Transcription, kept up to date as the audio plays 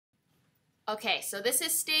Okay, so this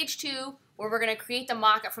is stage 2 where we're going to create the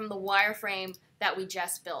mockup from the wireframe that we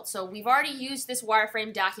just built. So we've already used this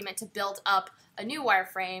wireframe document to build up a new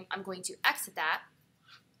wireframe. I'm going to exit that,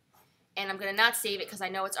 and I'm going to not save it because I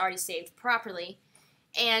know it's already saved properly.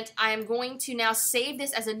 And I'm going to now save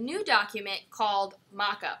this as a new document called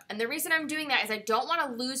Mockup. And the reason I'm doing that is I don't want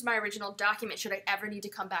to lose my original document should I ever need to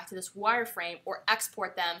come back to this wireframe or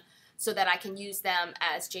export them so that I can use them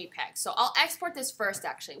as JPEG. So I'll export this first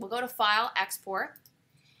actually. We'll go to File, Export,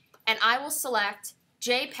 and I will select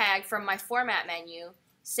JPEG from my Format menu,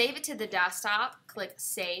 save it to the desktop, click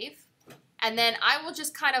Save, and then I will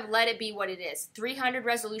just kind of let it be what it is, 300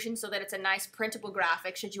 resolution so that it's a nice printable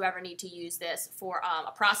graphic should you ever need to use this for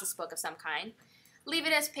a process book of some kind. Leave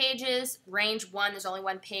it as pages, range 1, there's only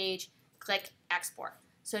one page, click Export.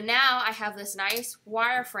 So now I have this nice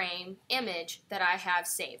wireframe image that I have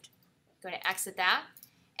saved. I'm going to exit that,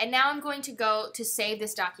 and now I'm going to go to save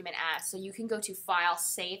this document as. So you can go to File,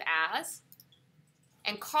 Save As,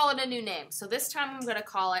 and call it a new name. So this time I'm going to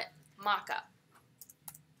call it Mockup.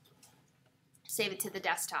 Save it to the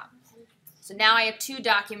desktop. So now I have two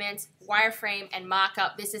documents, wireframe and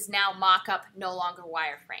mockup. This is now mockup, no longer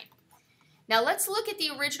wireframe. Now let's look at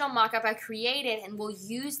the original mockup I created, and we'll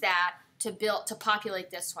use that to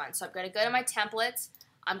populate this one. So I'm going to go to my templates.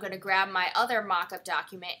 I'm going to grab my other mockup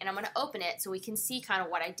document, and I'm going to open it so we can see kind of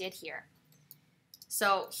what I did here.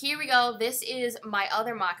 So here we go. This is my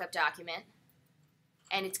other mockup document,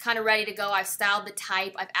 and it's kind of ready to go. I've styled the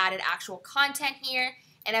type. I've added actual content here,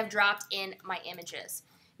 and I've dropped in my images.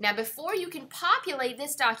 Now before you can populate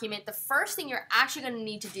this document, the first thing you're actually going to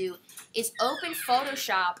need to do is open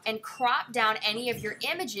Photoshop and crop down any of your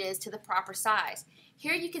images to the proper size.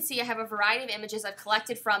 Here you can see I have a variety of images I've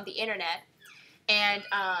collected from the internet, and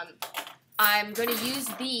I'm going to use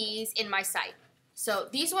these in my site. So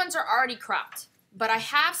these ones are already cropped, but I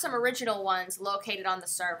have some original ones located on the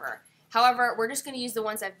server. However, we're just going to use the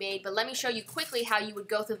ones I've made, but let me show you quickly how you would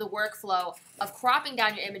go through the workflow of cropping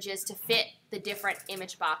down your images to fit the different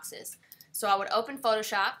image boxes. So I would open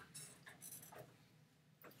Photoshop,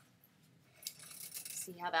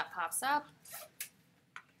 see how that pops up.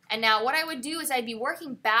 And now what I would do is I'd be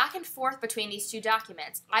working back and forth between these two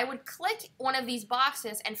documents. I would click one of these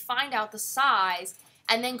boxes and find out the size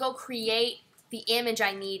and then go create the image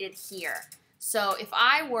I needed here. So if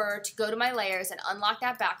I were to go to my layers and unlock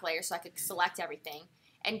that back layer so I could select everything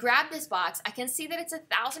and grab this box, I can see that it's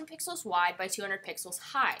 1,000 pixels wide by 200 pixels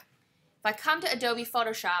high. If I come to Adobe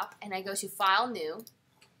Photoshop and I go to File, New,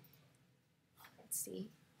 let's see,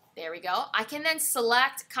 there we go. I can then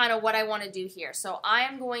select kind of what I want to do here. So I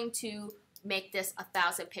am going to make this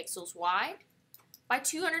 1,000 pixels wide by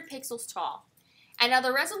 200 pixels tall. And now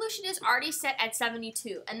the resolution is already set at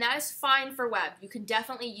 72, and that is fine for web. You can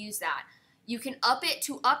definitely use that. You can up it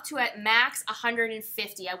to at max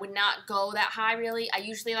 150. I would not go that high really. I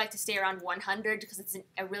usually like to stay around 100 because it's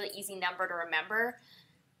a really easy number to remember.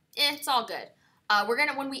 It's all good.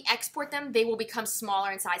 When we export them, they will become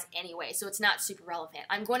smaller in size anyway, so it's not super relevant.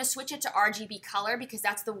 I'm going to switch it to RGB color because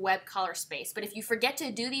that's the web color space. But if you forget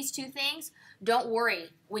to do these two things, don't worry.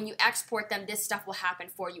 When you export them, this stuff will happen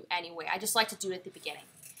for you anyway. I just like to do it at the beginning.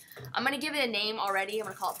 I'm going to give it a name already. I'm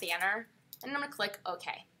going to call it Banner, and I'm going to click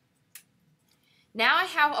OK. Now I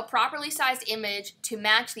have a properly sized image to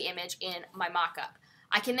match the image in my mockup.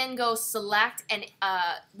 I can then go select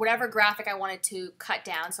whatever graphic I wanted to cut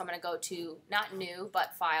down. So I'm going to go to, not New,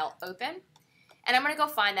 but File, Open. And I'm going to go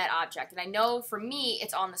find that object. And I know for me,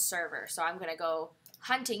 it's on the server. So I'm going to go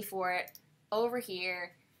hunting for it over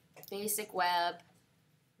here, Basic Web,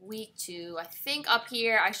 Week 2. I think up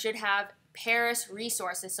here I should have Paris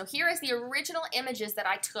Resources. So here is the original images that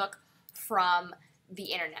I took from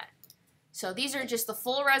the internet. So these are just the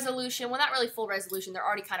full resolution. Well, not really full resolution. They're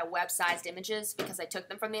already kind of web-sized images because I took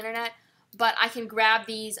them from the internet. But I can grab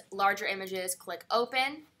these larger images, click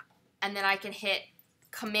Open, and then I can hit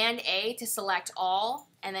Command A to select all,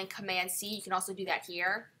 and then Command C. You can also do that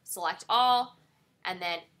here. Select all, and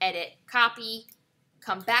then Edit, Copy,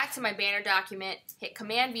 come back to my banner document, hit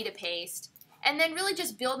Command V to paste, and then really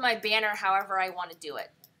just build my banner however I want to do it.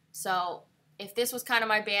 So if this was kind of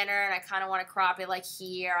my banner and I kind of want to crop it like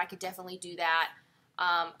here, I could definitely do that.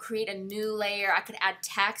 Create a new layer. I could add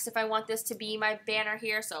text if I want this to be my banner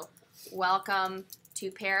here. So, welcome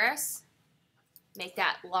to Paris. Make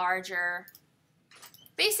that larger.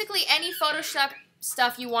 Basically, any Photoshop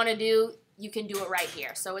stuff you want to do, you can do it right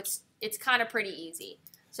here. So it's kind of pretty easy.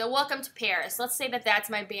 So welcome to Paris. Let's say that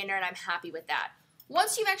that's my banner and I'm happy with that.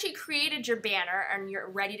 Once you've actually created your banner and you're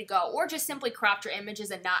ready to go, or just simply cropped your images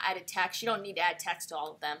and not added text, you don't need to add text to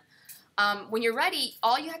all of them, When you're ready,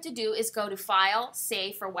 all you have to do is go to File,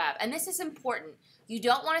 Save for Web. And this is important. You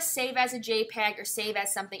don't want to save as a JPEG or save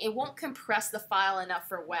as something. It won't compress the file enough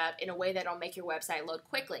for web in a way that'll make your website load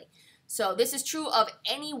quickly. So this is true of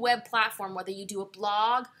any web platform, whether you do a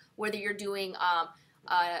blog, whether you're doing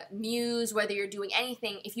Muse, whether you're doing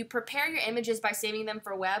anything. If you prepare your images by saving them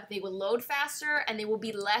for web, they will load faster and they will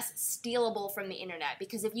be less stealable from the internet.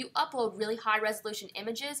 Because if you upload really high resolution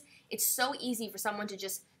images, it's so easy for someone to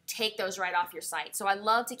just take those right off your site. So I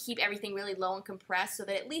love to keep everything really low and compressed so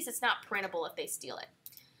that at least it's not printable if they steal it.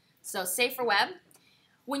 So save for web.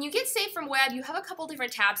 When you get saved from web, you have a couple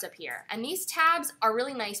different tabs up here. And these tabs are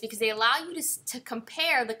really nice because they allow you to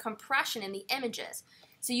compare the compression in the images.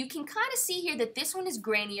 So you can kind of see here that this one is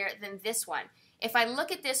grainier than this one. If I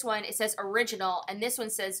look at this one, it says original, and this one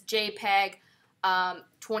says JPEG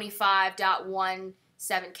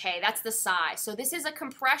 25.17K. That's the size. So this is a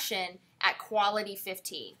compression at quality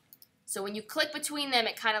 15. So when you click between them,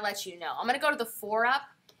 it kind of lets you know. I'm going to go to the 4-up,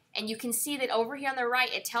 and you can see that over here on the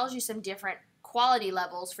right, it tells you some different quality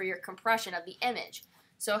levels for your compression of the image.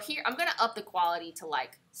 So here, I'm going to up the quality to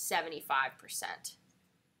like 75%.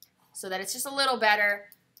 So that it's just a little better.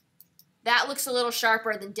 That looks a little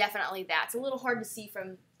sharper than definitely that. It's a little hard to see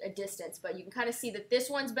from a distance, but you can kind of see that this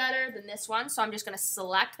one's better than this one, so I'm just going to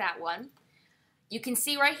select that one. You can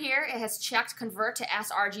see right here it has checked convert to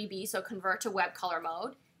sRGB, so convert to web color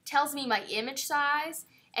mode. Tells me my image size,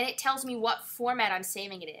 and it tells me what format I'm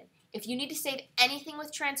saving it in. If you need to save anything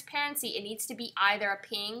with transparency, it needs to be either a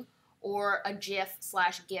PNG or a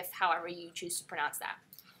GIF/GIF, however you choose to pronounce that.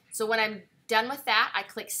 So when I'm done with that, I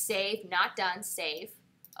click Save, not done, Save.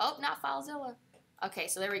 Oh, not FileZilla. Okay,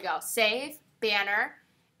 so there we go. Save, banner,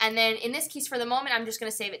 and then in this case, for the moment, I'm just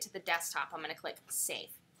going to save it to the desktop. I'm going to click Save.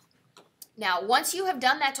 Now, once you have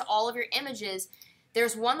done that to all of your images,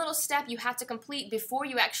 there's one little step you have to complete before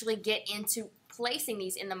you actually get into placing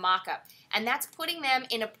these in the mockup, and that's putting them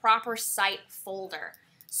in a proper site folder.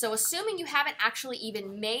 So assuming you haven't actually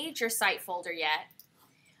even made your site folder yet,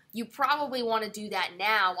 you probably want to do that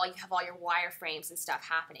now while you have all your wireframes and stuff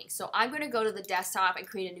happening. So I'm going to go to the desktop and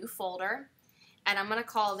create a new folder, and I'm going to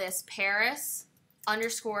call this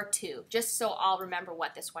Paris_2, just so I'll remember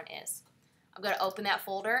what this one is. I'm going to open that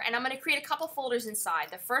folder, and I'm going to create a couple folders inside.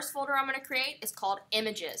 The first folder I'm going to create is called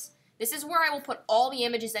Images. This is where I will put all the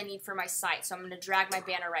images I need for my site, so I'm going to drag my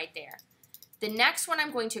banner right there. The next one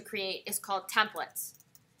I'm going to create is called Templates.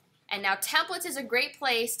 And now Templates is a great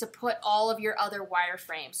place to put all of your other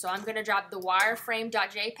wireframes. So I'm going to drop the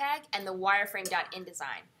wireframe.jpg and the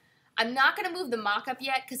wireframe.inDesign. I'm not going to move the mockup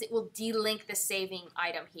yet because it will delink the saving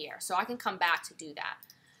item here. So I can come back to do that.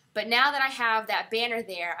 But now that I have that banner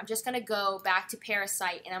there, I'm just going to go back to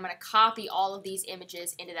Parasite, and I'm going to copy all of these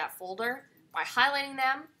images into that folder by highlighting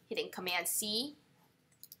them, hitting Command-C,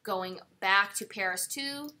 going back to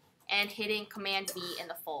Paris2, and hitting Command-V in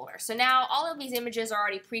the folder. So now all of these images are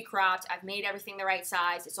already pre-cropped. I've made everything the right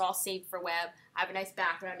size. It's all saved for web. I have a nice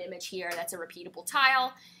background image here that's a repeatable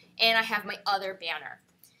tile, and I have my other banner.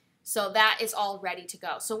 So that is all ready to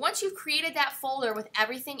go. So once you've created that folder with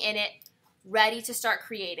everything in it, ready to start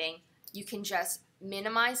creating, you can just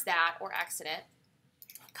minimize that or exit it,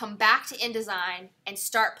 come back to inDesign, and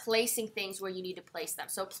start placing things where you need to place them.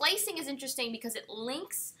 So placing is interesting because it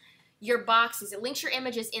links your boxes, it links your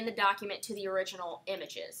images in the document to the original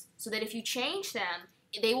images, so that if you change them,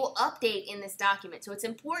 they will update in this document. So it's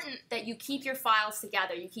important that you keep your files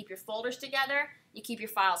together, you keep your folders together, you keep your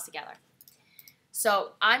files together.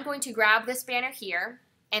 So I'm going to grab this banner here,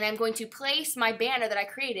 and I'm going to place my banner that I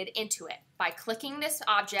created into it by clicking this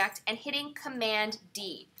object and hitting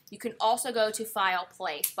Command-D. You can also go to File,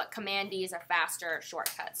 Place, but Command-D is a faster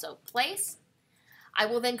shortcut. So Place. I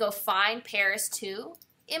will then go find Paris2,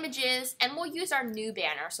 Images, and we'll use our new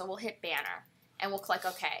banner. So we'll hit Banner, and we'll click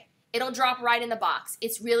OK. It'll drop right in the box.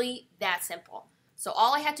 It's really that simple. So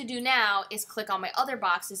all I have to do now is click on my other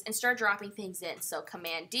boxes and start dropping things in. So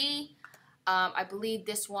Command-D. I believe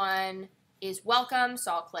this one is welcome,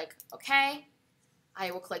 so I'll click OK.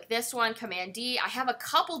 I will click this one, Command-D. I have a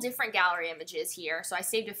couple different gallery images here, so I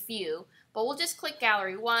saved a few, but we'll just click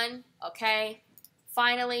Gallery 1, OK.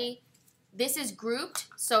 Finally, this is grouped,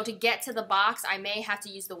 so to get to the box, I may have to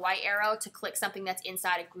use the white arrow to click something that's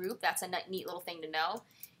inside a group. That's a neat little thing to know.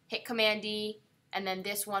 Hit Command-D, and then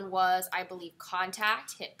this one was, I believe,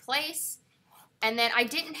 Contact. Hit Place. And then I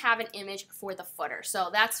didn't have an image for the footer, so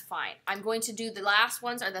that's fine. I'm going to do the last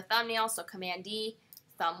ones are the thumbnail, so Command-D,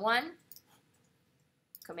 Thumb 1,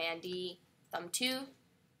 Command-D, Thumb 2,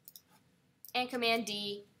 and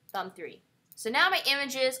Command-D, Thumb 3. So now my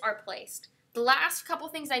images are placed. The last couple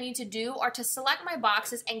things I need to do are to select my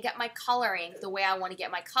boxes and get my coloring the way I want to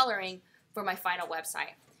get my coloring for my final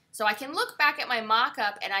website. So I can look back at my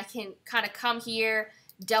mock-up and I can kind of come here,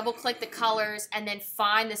 double click the colors, and then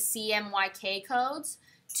find the CMYK codes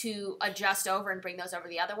to adjust over and bring those over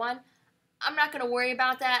the other one. I'm not going to worry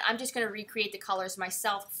about that. I'm just going to recreate the colors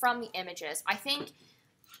myself from the images. I think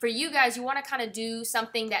for you guys, you want to kind of do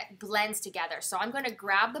something that blends together. So I'm going to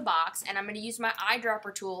grab the box and I'm going to use my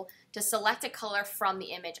eyedropper tool to select a color from the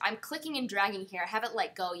image. I'm clicking and dragging here. I haven't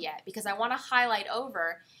let go yet because I want to highlight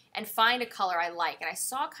over and find a color I like. And I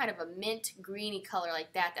saw kind of a mint greeny color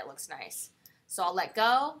like that that looks nice. So I'll let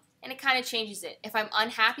go and it kind of changes it. If I'm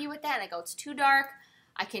unhappy with that and I go it's too dark,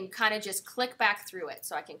 I can kind of just click back through it.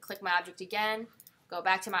 So I can click my object again, go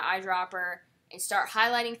back to my eyedropper, and start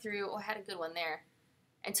highlighting through. Oh, I had a good one there.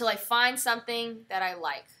 Until I find something that I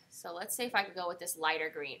like. So let's say if I could go with this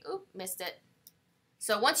lighter green. Oop, missed it.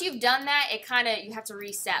 So once you've done that, you have to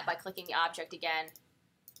reset by clicking the object again,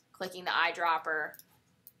 clicking the eyedropper,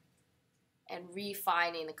 and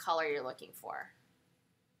refining the color you're looking for.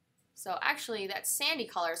 So actually, that sandy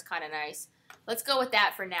color is kind of nice. Let's go with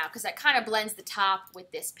that for now because that kind of blends the top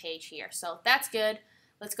with this page here. So that's good.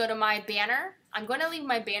 Let's go to my banner. I'm going to leave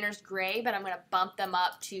my banners gray, but I'm going to bump them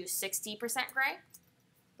up to 60% gray.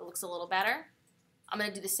 It looks a little better. I'm going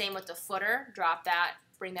to do the same with the footer. Drop that,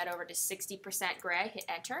 bring that over to 60% gray, hit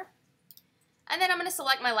enter. And then I'm going to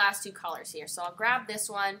select my last two colors here. So I'll grab this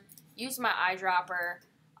one, use my eyedropper,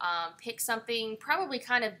 pick something probably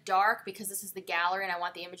kind of dark because this is the gallery and I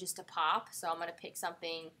want the images to pop. So I'm going to pick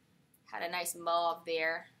something, had a nice mauve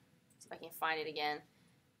there. See if I can find it again.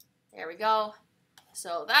 There we go.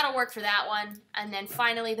 So that'll work for that one. And then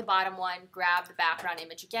finally the bottom one, grab the background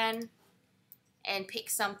image again and pick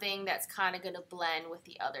something that's kind of going to blend with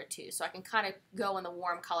the other two. So I can kind of go in the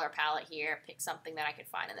warm color palette here, pick something that I can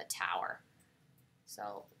find in the tower.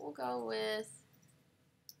 So we'll go with,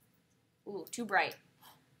 ooh, too bright.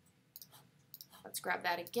 Let's grab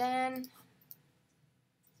that again.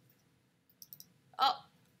 Oh,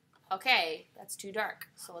 okay, that's too dark.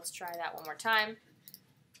 So let's try that one more time.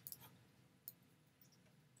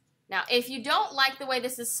 Now, if you don't like the way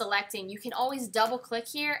this is selecting, you can always double click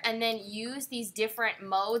here and then use these different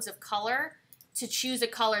modes of color to choose a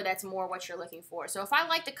color that's more what you're looking for. So if I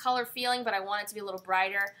like the color feeling, but I want it to be a little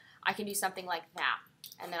brighter, I can do something like that.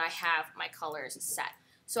 And then I have my colors set.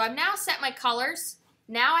 So I've now set my colors.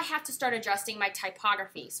 Now I have to start adjusting my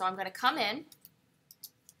typography. So I'm going to come in.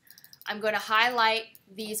 I'm going to highlight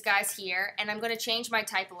these guys here, and I'm going to change my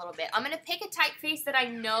type a little bit. I'm going to pick a typeface that I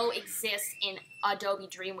know exists in Adobe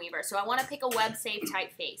Dreamweaver. So I want to pick a web-safe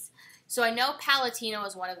typeface. So I know Palatino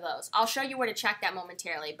is one of those. I'll show you where to check that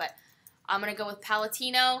momentarily, but I'm going to go with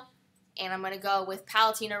Palatino, and I'm going to go with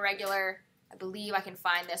Palatino Regular. I believe I can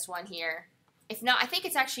find this one here. If not, I think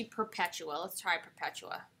it's actually Perpetua. Let's try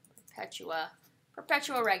Perpetua.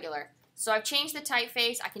 Perpetua Regular. So I've changed the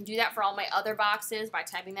typeface. I can do that for all my other boxes by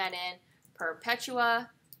typing that in. Perpetua.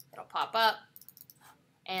 It'll pop up.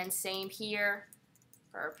 And same here.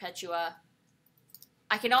 Perpetua.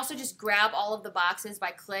 I can also just grab all of the boxes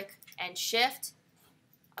by click and shift.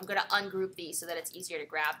 I'm going to ungroup these so that it's easier to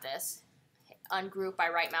grab this. Hit ungroup by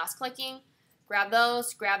right mouse clicking. Grab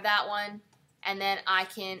those. Grab that one. And then I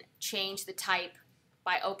can change the type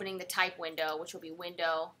by opening the type window, which will be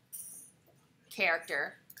window,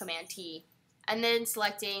 character, Command T, and then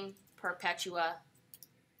selecting Perpetua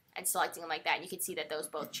and selecting them like that. And you can see that those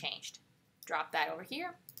both changed. Drop that over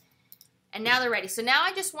here. And now they're ready. So now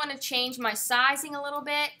I just want to change my sizing a little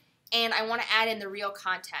bit, and I want to add in the real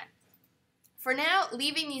content. For now,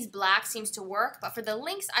 leaving these black seems to work, but for the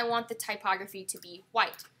links, I want the typography to be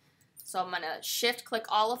white. So I'm going to shift click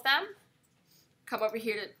all of them, come over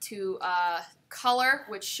here to color,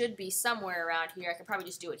 which should be somewhere around here. I could probably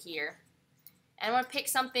just do it here. And I want to pick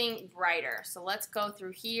something brighter. So let's go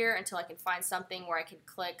through here until I can find something where I can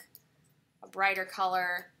click a brighter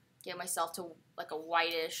color, get myself to like a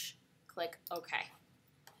whitish, click OK.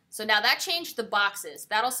 So now that changed the boxes.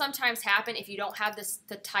 That'll sometimes happen if you don't have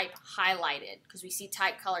the type highlighted, because we see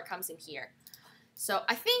type color comes in here. So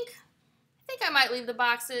I think I might leave the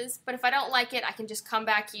boxes, but if I don't like it, I can just come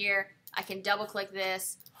back here. I can double click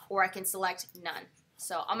this, or I can select none.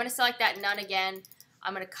 So I'm going to select that none again.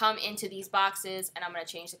 I'm going to come into these boxes, and I'm going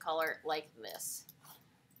to change the color like this.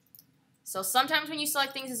 So sometimes when you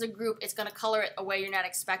select things as a group, it's going to color it a way you're not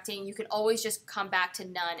expecting. You can always just come back to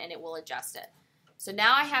none, and it will adjust it. So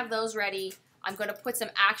now I have those ready. I'm going to put some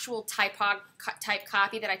actual type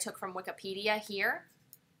copy that I took from Wikipedia here.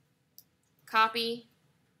 Copy,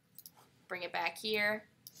 bring it back here,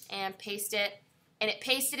 and paste it. and it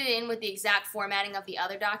pasted it in with the exact formatting of the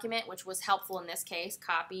other document, which was helpful in this case.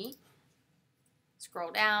 Copy,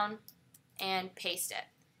 scroll down, and paste it.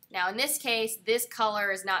 Now in this case, this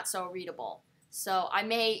color is not so readable. So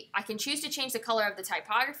I can choose to change the color of the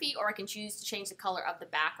typography, or I can choose to change the color of the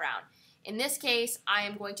background. In this case, I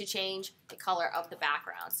am going to change the color of the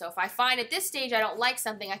background. So if I find at this stage I don't like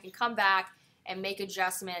something, I can come back and make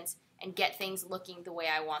adjustments and get things looking the way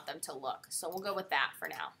I want them to look. So we'll go with that for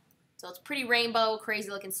now. So it's pretty rainbow, crazy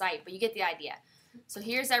looking site, but you get the idea. So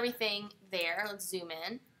here's everything there. Let's zoom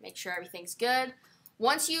in, make sure everything's good.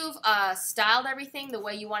 Once you've styled everything the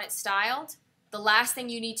way you want it styled, the last thing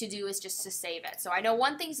you need to do is just to save it. So I know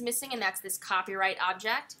one thing's missing, and that's this copyright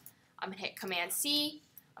object. I'm going to hit Command-C,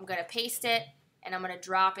 I'm going to paste it, and I'm going to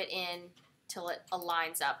drop it in till it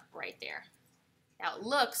aligns up right there. Now it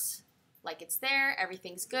looks like it's there,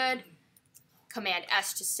 everything's good.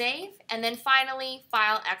 Command-S to save, and then finally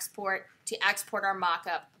File Export to export our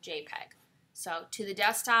mockup JPEG. So to the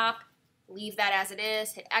desktop, leave that as it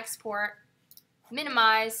is, hit Export,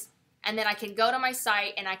 minimize, and then I can go to my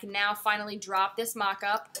site and I can now finally drop this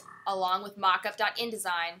mockup along with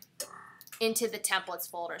mockup.inDesign into the templates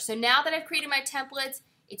folder. So now that I've created my templates,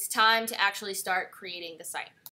 it's time to actually start creating the site.